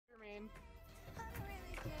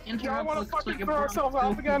Y'all wanna fucking throw ourselves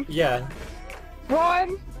off again? Yeah.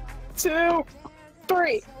 1, 2,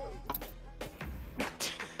 3.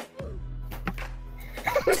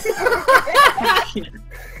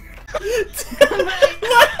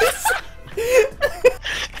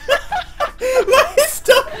 Why is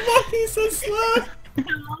Stop walking so slow?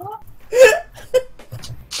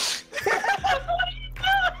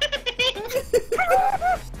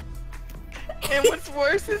 And what's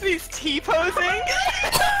worse is he's T-posing.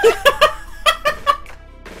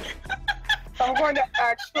 I'm going to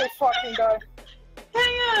actually fucking die.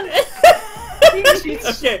 Hang on!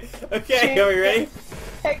 Okay, are we ready?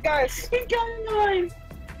 Hey guys! He's got a knife!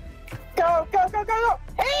 Go!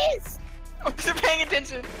 Haze! I wasn't paying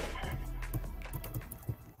attention.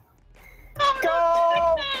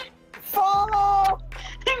 Go! Follow!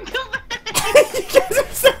 Come back! You guys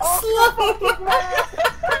are so slow!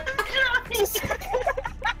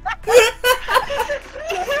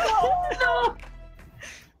 No!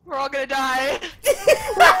 We're all gonna die.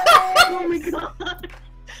 Oh my god!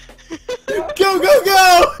 Go!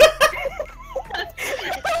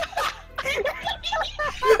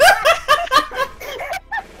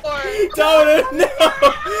 Domino, no!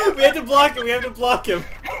 We have to block him, We have to block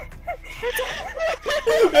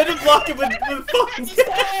him with phones.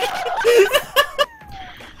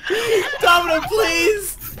 Domino,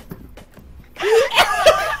 please!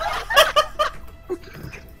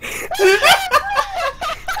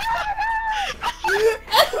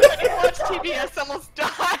 Watch TBS almost die.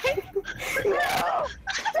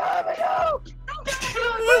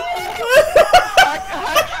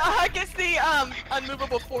 Huck is the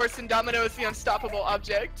unmovable force and Domino is the unstoppable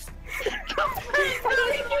object.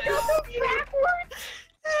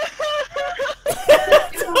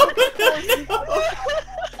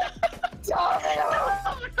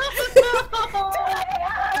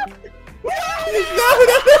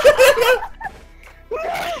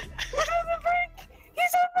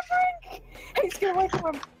 He's getting away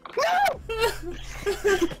from him!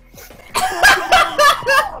 No!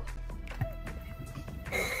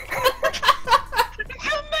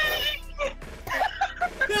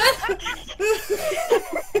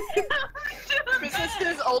 This is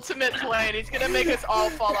his ultimate plan. He's gonna make us all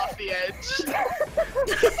fall off the edge.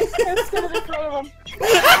 It's gonna be in front of him.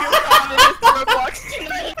 Roblox team.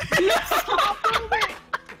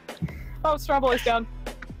 Oh, Strawberry's down.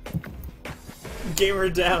 Gamer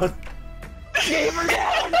down. Gamer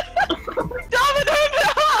down! Domino,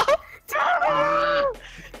 no! Domino!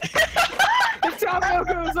 If Domino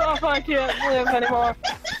goes off, I can't live anymore.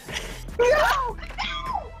 No!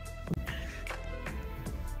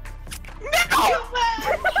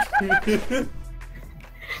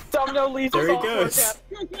 Domino leaves There us he all goes. for a cat.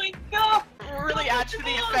 Oh my god! Really adds to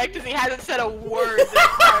the effect because he hasn't said a word this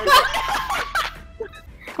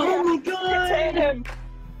Oh my Contain god! him!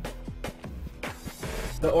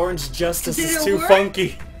 The orange justice Did is it too work?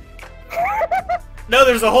 funky. No,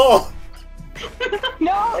 there's a hole!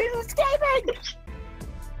 No, he's escaping!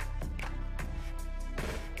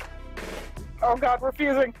 Oh god, we're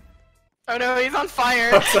fusing. Oh no, he's on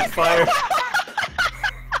fire. It's on fire.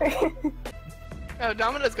 Oh,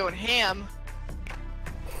 Domino's going ham.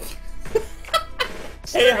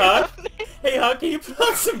 Hey, Huck. Hey, Huck, can you put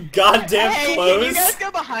on some goddamn Hey, clothes? can you guys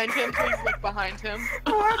go behind him? Please look behind him.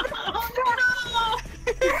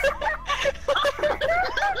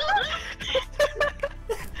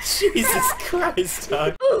 Jesus Christ,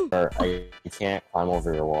 Huck. You can't climb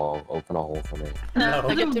over your wall. Open a hole for me. No.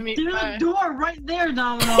 I get to meet There's my- a door right there,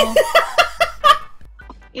 Domino!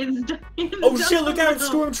 it's Oh shit, look out,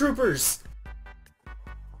 stormtroopers!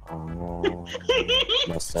 Oh,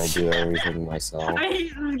 must I do everything myself? I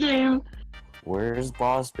hate this game. Where's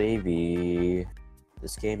Boss Baby?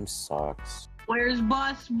 This game sucks. Where's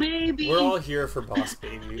Boss Baby? We're all here for Boss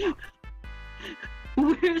Baby.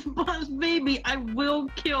 Where's Boss Baby? I will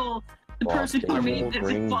kill the Boss person who Baby made will this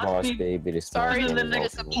bring Boss Boss Baby. Baby to Sorry Within to the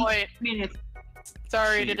next disappoint. minutes.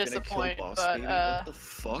 Sorry to You're gonna kill disappoint, Boss but Baby? What the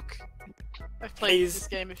fuck? I've played Please, this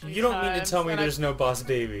game a few times. you don't mean to tell me and there's no Boss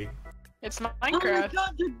Baby. It's Oh my Minecraft.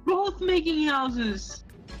 god, they're both making houses!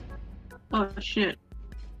 Oh shit.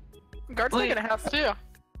 Guard's Wait. making a house too.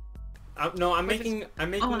 No, I'm making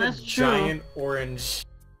Oh, a that's true. giant orange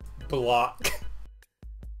block.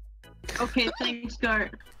 Okay, thanks,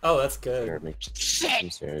 Gart. Oh, that's good. Here, make some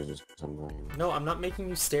stairs or something. No, I'm not making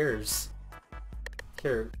you stairs.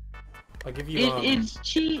 Here, I'll give you It's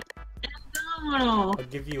cheat and Domino! I'll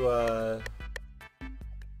give you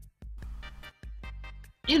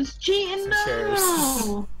It's cheat and some chairs.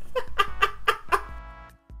 Domino!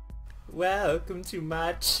 Welcome to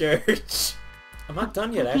my church. I'm not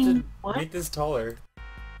done yet. I have to What? make this taller.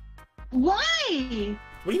 Why?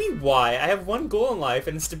 What do you mean, why? I have one goal in life,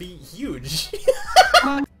 and it's to be huge.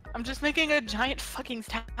 I'm just making a giant fucking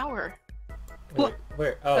tower. Wait,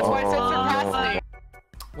 where? That's why I said Oh. surpass me.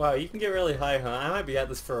 Wow, you can get really high, huh? I might be at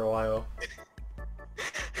this for a while.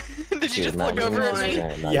 Did you just not look over at using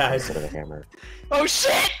me? a knife Yeah, instead of a hammer. Oh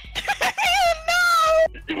shit!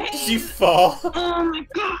 No! Did you fall? Oh my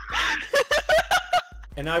god!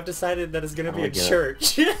 And now I've decided that it's gonna be Oh, a yeah.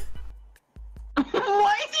 church.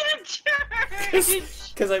 Why is it a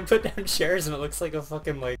church? Because I put down chairs and it looks like a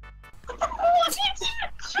fucking, like... Why is it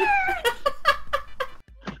a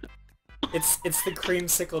church? It's the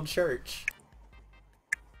Creamsicle church.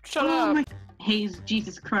 Shut Oh up. my... Hayes,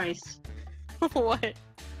 Jesus Christ. What?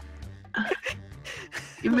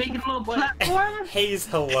 You're making a little platform? Hayes,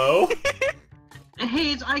 hello?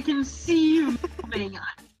 Hayes, I can see you moving.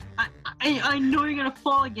 I know you're gonna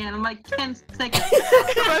fall again in like 10 seconds.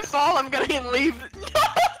 If I fall, I'm gonna leave.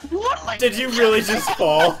 What? Did you really just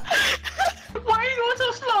fall? Why are you going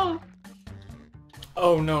so slow?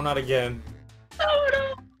 Oh no, not again. Oh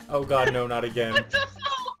no! Oh god, no, not again. What's so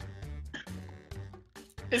slow?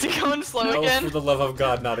 Is he going slow Oh, again? for the love of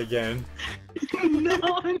God, not again. No,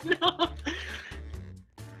 no.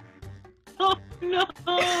 Oh no,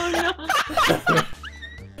 no.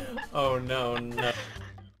 Oh no, no.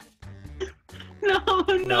 No,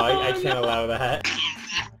 no, No, I can't allow that.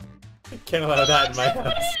 I can't allow that in my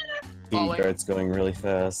house. Falling. Guard's going really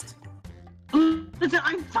fast. Listen,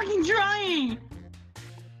 I'm fucking trying!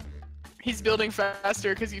 He's building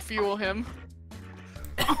faster because you fuel him.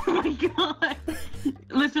 Oh my god!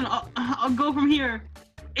 Listen, I'll go from here.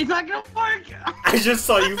 It's not gonna work! I just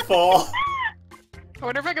saw you fall. I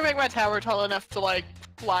wonder if I can make my tower tall enough to like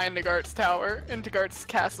fly into Gart's tower, into Gart's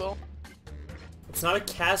castle. It's not a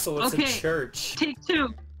castle, it's Okay. a church. Take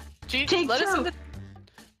two. Gee, Take let us two. in the...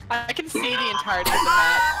 I can see the entirety of the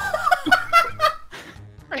map.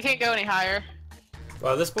 I can't go any higher.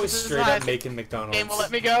 Wow, this boy's This is straight high. up making McDonald's. Game will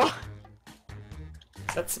let me go.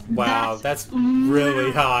 That's wow, that's That's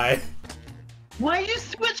really high. Why you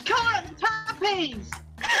switch color at the top page?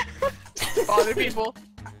 Bother people.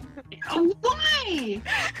 Why?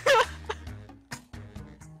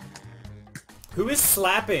 Who is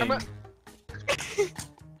slapping?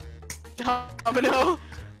 Domino.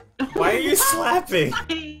 Why are you slapping?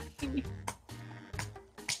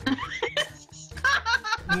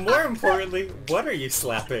 More importantly, what are you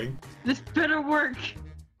slapping? This better work.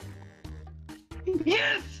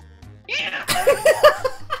 Yes! Yeah!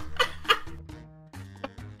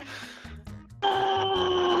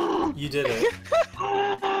 Oh, You did it.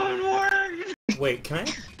 it worked! Wait, can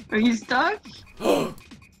Are you stuck? I?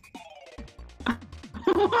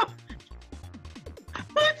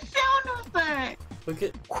 What sound was that? Look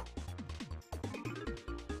at.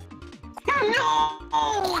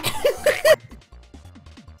 No!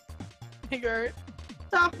 Hey Gart.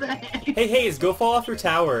 Stop that! Hey Hayes, go fall off your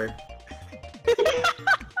tower.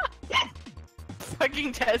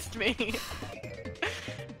 Fucking test me.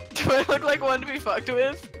 Do I look like one to be fucked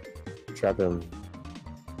with? Trap him.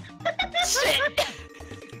 Shit!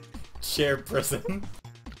 Share prison.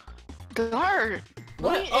 Gart!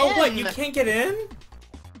 What? Let me Oh, what? in. You can't get in?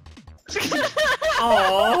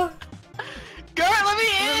 Aww. Gart, let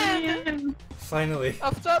me in! Finally,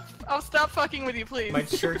 I'll stop fucking with you, please. my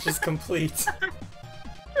church is complete.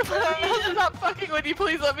 I'll stop fucking with you,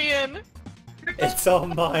 please let me in. It's all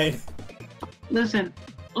mine. Listen.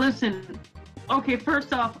 Okay,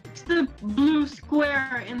 first off, it's the blue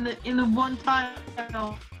square in the one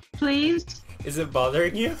tile. Please? Is it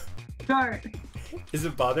bothering you? Start. Is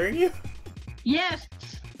it bothering you? Yes!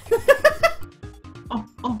 Oh.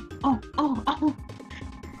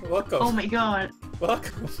 Welcome. Oh my god.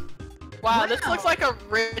 Welcome. Wow, this Wow. looks like a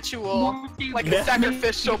ritual. More Like Yeah. a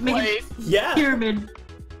sacrificial Make- place. Yeah. Pyramid.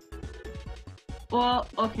 Well,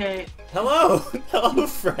 okay. Hello. Hello,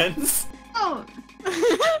 friends. Oh!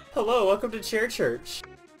 Hello. Welcome to Chair Church.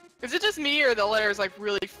 Is it just me or the letters like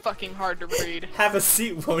really fucking hard to read? Have a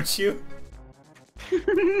seat, won't you?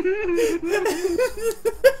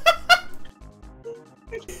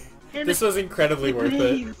 This was incredibly worth it.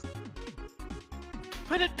 Please.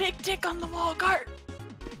 Put a big dick on the wall, Gart!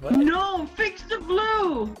 What? No! Fix the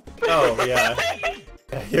blue! Oh, yeah.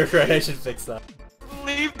 Yeah, you're right, I should fix that.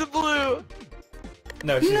 Leave the blue!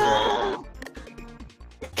 No, she's right. No!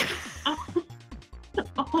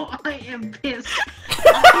 Oh, I am pissed.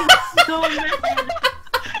 I am so mad.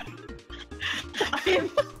 I am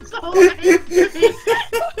so angry.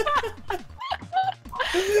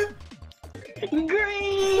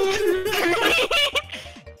 Green!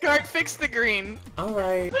 Gart, fix the green.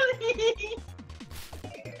 Alright. Please!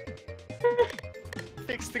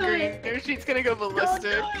 fix the green, or she's gonna go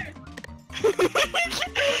ballistic.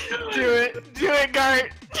 Don't do it. Do it,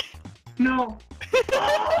 Gart. No.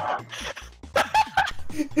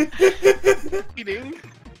 Eating.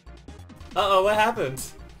 Uh-oh, what happened?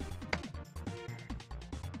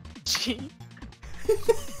 Gee.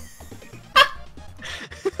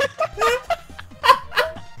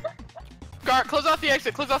 Gart, close off the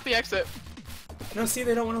exit. Close off the exit. No, see,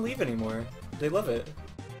 they don't want to leave anymore. They love it.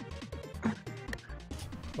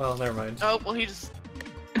 Well, never mind. Oh, well, he just...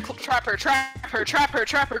 Trap her, trap her, trap her,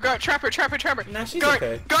 trap her, Gart, trap her, trap her, trap her. Nah, she's Gart,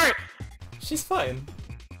 okay. Gart! She's fine.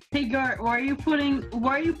 Hey Gart, why are you putting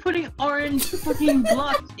orange fucking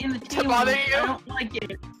blocks in the table? bother you? I don't like it.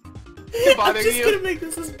 To bother I'm just you. gonna make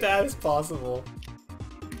this as bad as possible.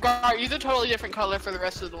 Gart, use a totally different color for the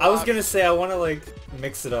rest of the I was walk. gonna say, I wanna, like,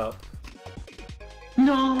 mix it up.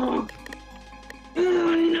 No. Oh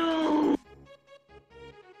no.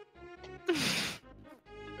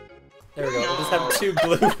 There we go, we'll just have 2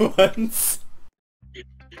 blue ones.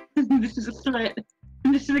 This is a threat.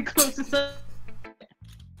 This is the closest I...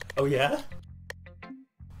 Oh yeah?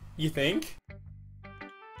 You think?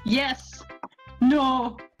 Yes.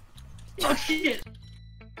 No. Oh shit.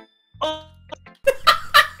 Oh.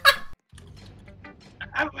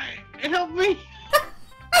 Help me.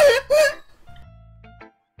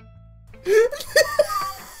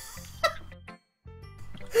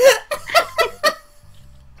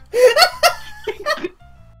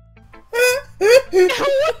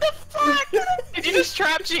 What the fuck? Did you just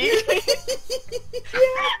trap G?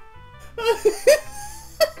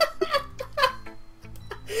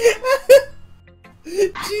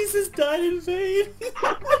 Jesus died in vain.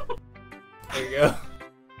 There you go.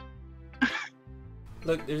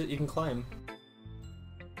 Look, you can climb.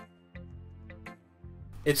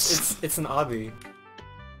 It's an obby.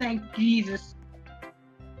 Thank Jesus.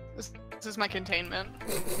 This is my containment.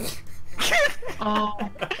 Oh.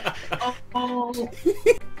 Oh.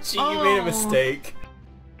 Gee, you made a mistake.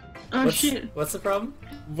 Oh What's, shit. what's the problem?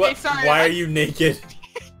 What? Hey, sorry, Why are you naked?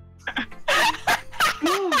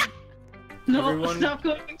 Move. No, Everyone, stop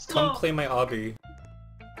going Come slow. play my obby.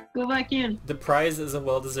 Go back in. The prize is a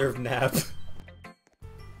well-deserved nap.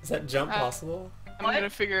 Is that jump possible? I'm What? gonna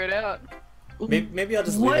figure it out. Maybe I'll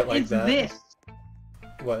just leave What it like is that. this?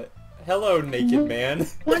 What? Hello, naked man.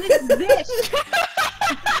 What is this?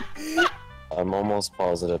 I'm almost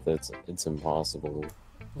positive it's impossible.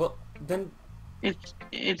 Well, then It's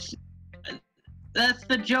that's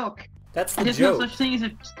the joke. that's the There's joke. no such thing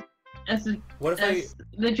as a What if I? as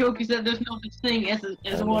the joke is that there's no such thing as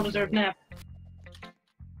a well-deserved nap.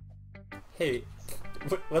 Hey,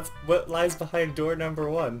 what lies behind door number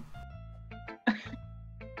 1?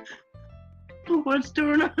 What's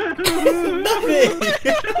doing on? Nothing.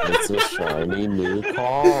 It's a shiny new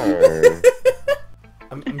car.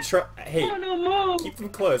 I'm Hey, Oh no, move! keep them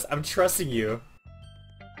close. I'm trusting you.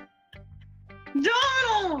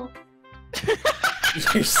 Donald!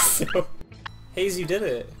 You're so. Hayes, you did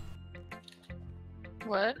it.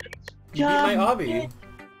 What? You beat my obby.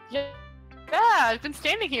 Yeah, I've been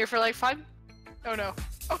standing here for like 5... Oh no.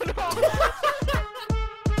 Oh no!